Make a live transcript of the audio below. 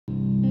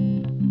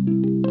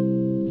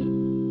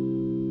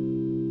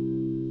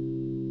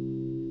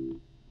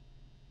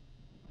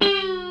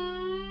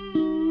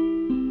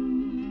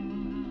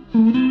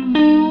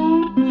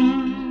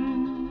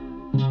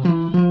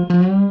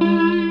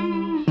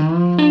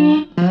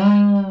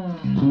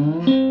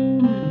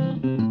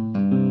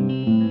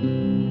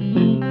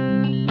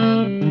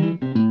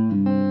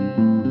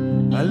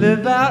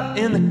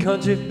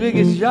country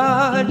biggest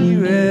yard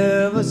you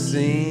ever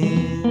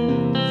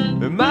seen.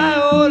 But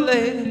my old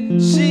lady,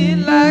 she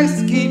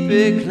likes to keep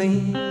it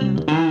clean.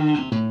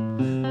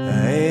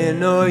 I ain't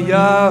no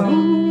yard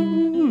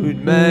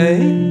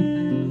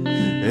man,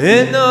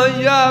 ain't no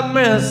yard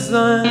man,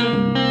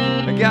 son.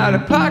 I got a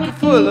pocket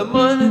full of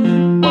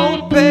money,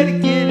 won't pay to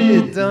get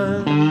it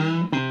done.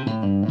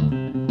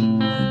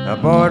 I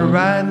bought a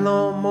riding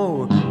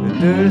lawnmower, the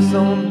dirty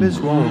son bitch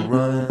won't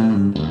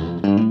run.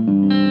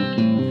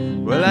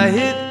 Well, I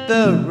hit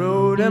the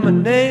road and my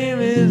name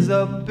is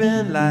up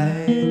in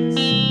lights.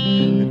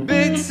 The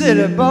big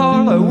city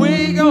baller,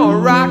 we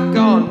gon' rock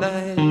all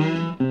night.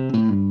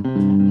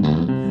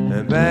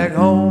 And back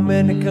home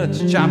in the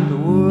country, chop the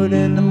wood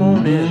in the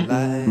morning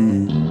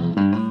light.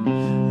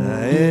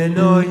 I ain't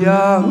no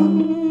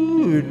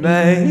yard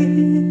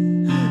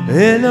man,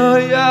 ain't no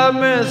yard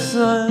man,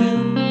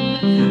 son.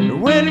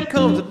 When it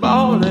comes to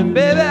ballin',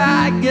 baby,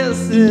 I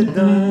guess it's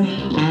done.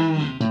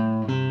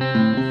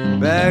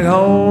 Back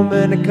home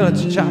in the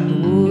country, chop the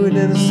wood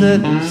in the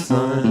setting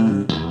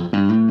sun.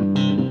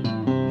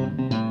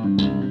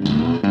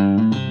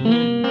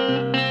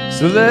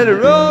 So let it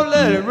roll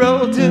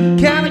till the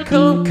county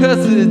come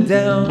cuts it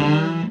down.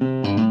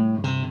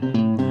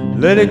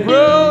 Let it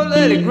grow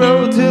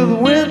till the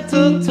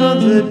winter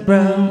turns it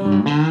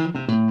brown.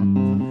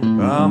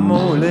 I'm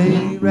gonna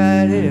lay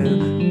right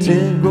here,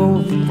 10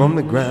 grow from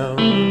the ground.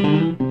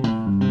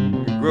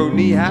 Grow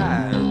knee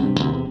high.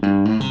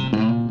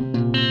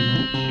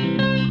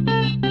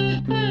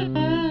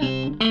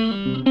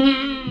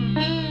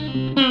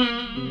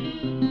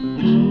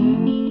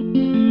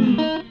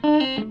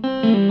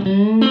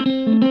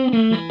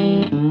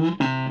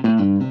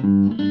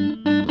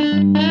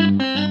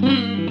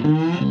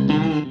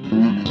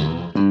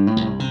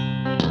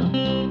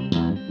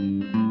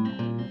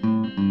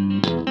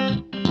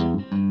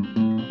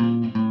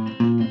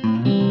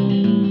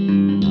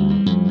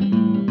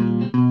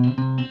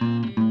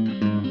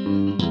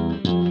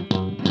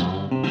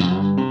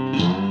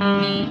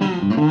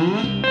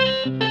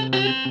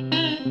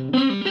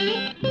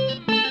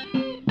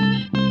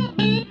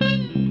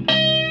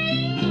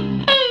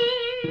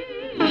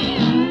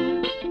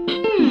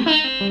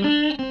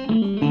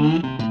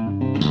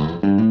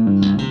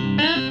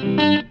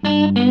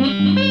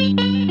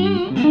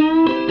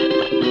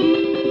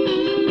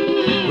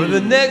 The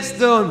next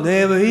door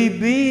neighbor, he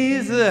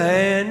beats a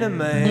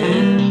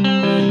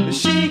handyman.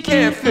 She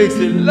can't fix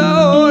it,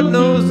 Lord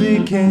knows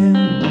he can.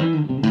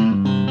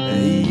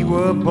 He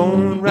was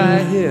born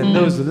right here,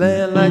 knows the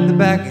land like the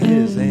back of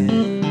his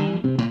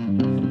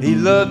hand. He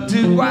loved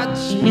to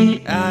watch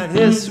me out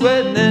here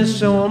sweating and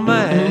showing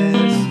my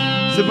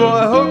ass. So boy,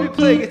 I hope you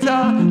play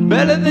guitar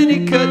better than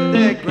you cut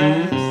that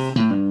grass.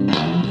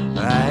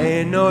 I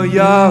ain't no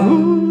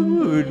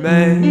yard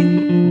man,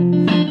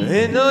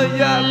 ain't no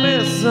yard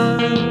man,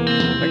 son.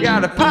 I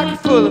got a pocket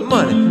full of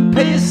money,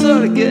 pay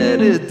so to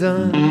get it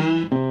done.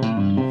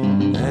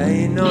 I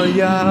ain't no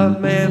yard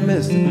man,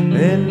 mister,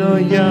 ain't no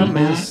yard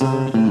man,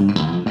 son.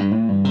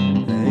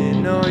 I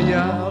ain't no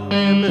yard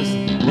man, mister,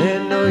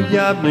 ain't no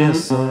yard man,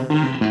 son.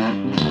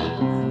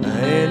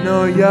 I ain't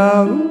no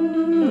yard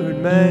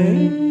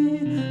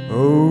man,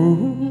 oh.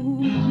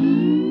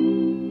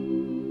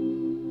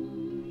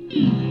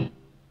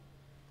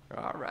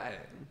 All right.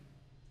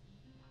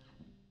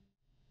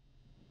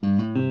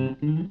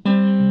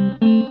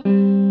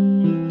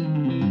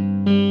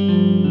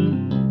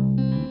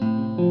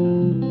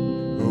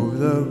 Over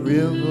the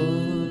river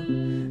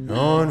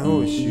on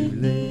Horseshoe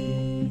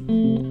Lake,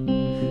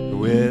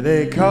 where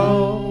they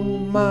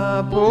called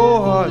my poor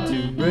heart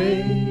to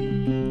break,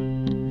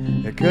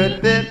 they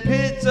cut their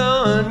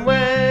pigeon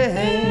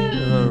way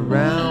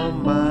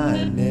around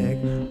my neck.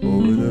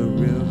 Over the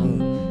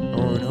river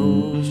on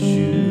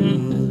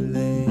Horseshoe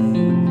Lake,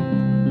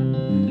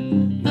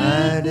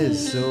 night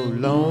is so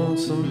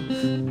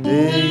lonesome,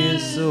 day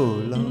is so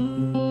long.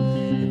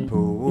 And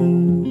poor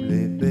old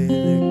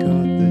Billy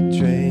caught the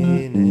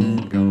train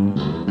and gone,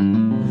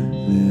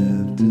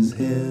 left us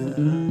here,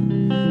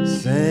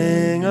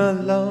 sang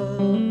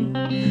along.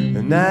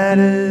 The night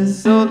is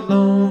so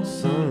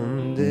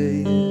lonesome,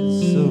 day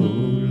is so long.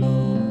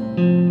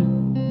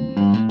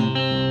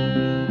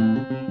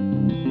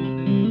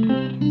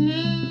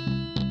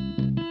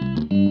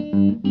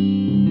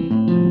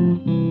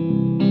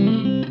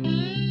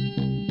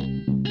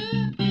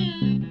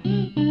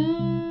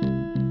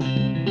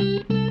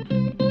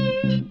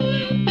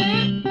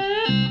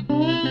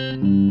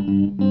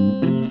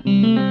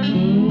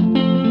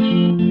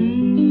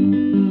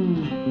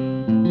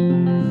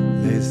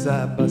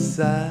 Side by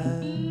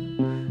side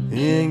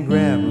in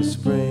Gravel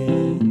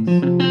Springs,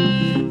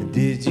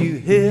 did you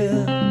hear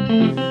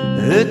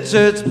the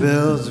church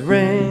bells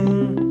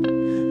ring?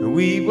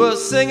 We were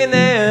singing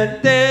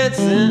and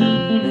dancing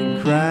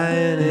and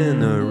crying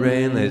in the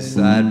rain. Lay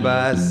side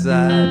by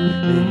side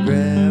in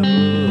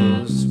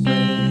Gravel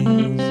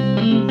Springs.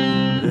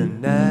 The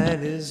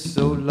night is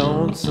so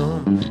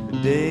lonesome, the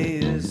day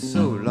is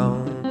so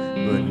long,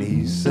 but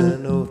he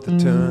sent off the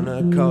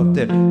turner, caught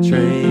that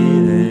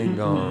train and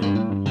gone.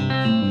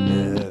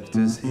 Left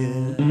us here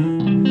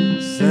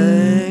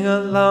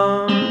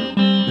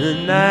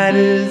night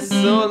is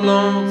so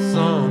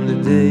lonesome, the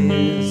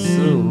day is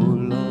so long.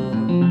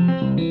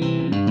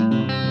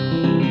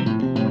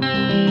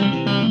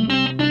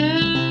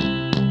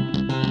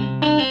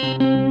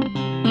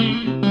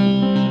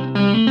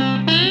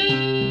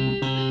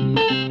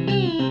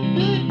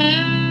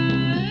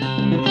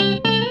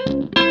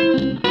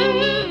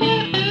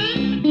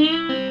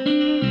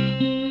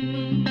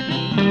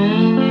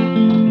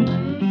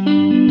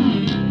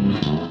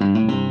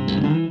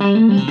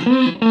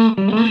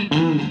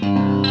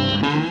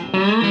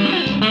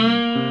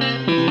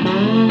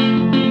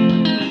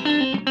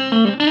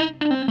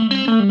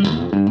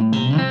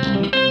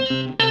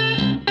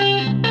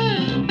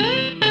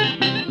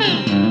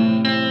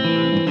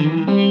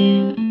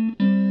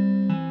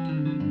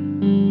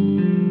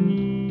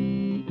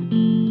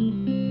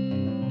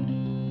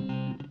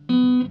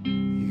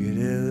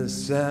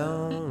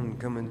 Sound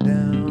coming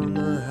down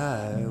the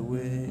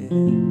highway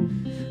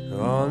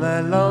all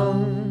night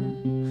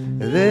long.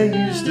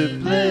 They used to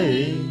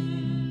play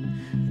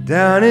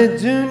down at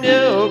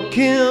Junior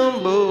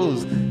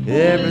Kimball's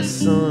every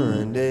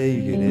Sunday.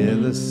 You could hear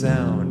the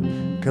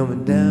sound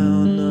coming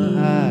down the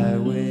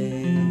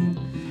highway.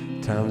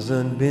 Time's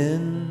done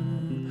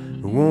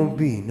been, it won't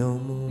be no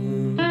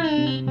more.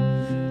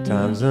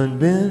 Time's done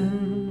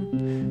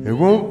been, it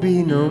won't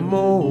be no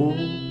more.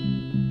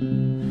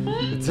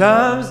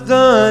 Time's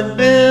done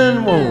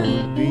been,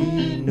 won't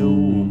be no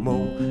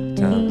more.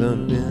 Time's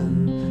done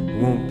been,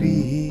 won't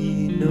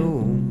be no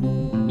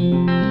more.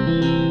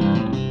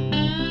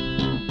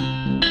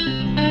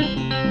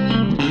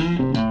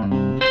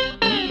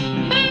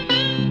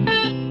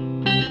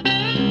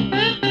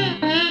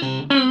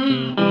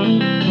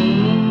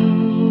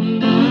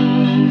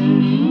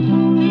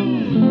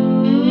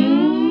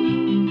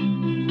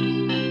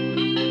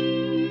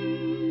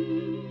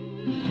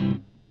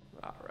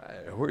 All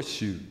right,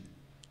 Horseshoe.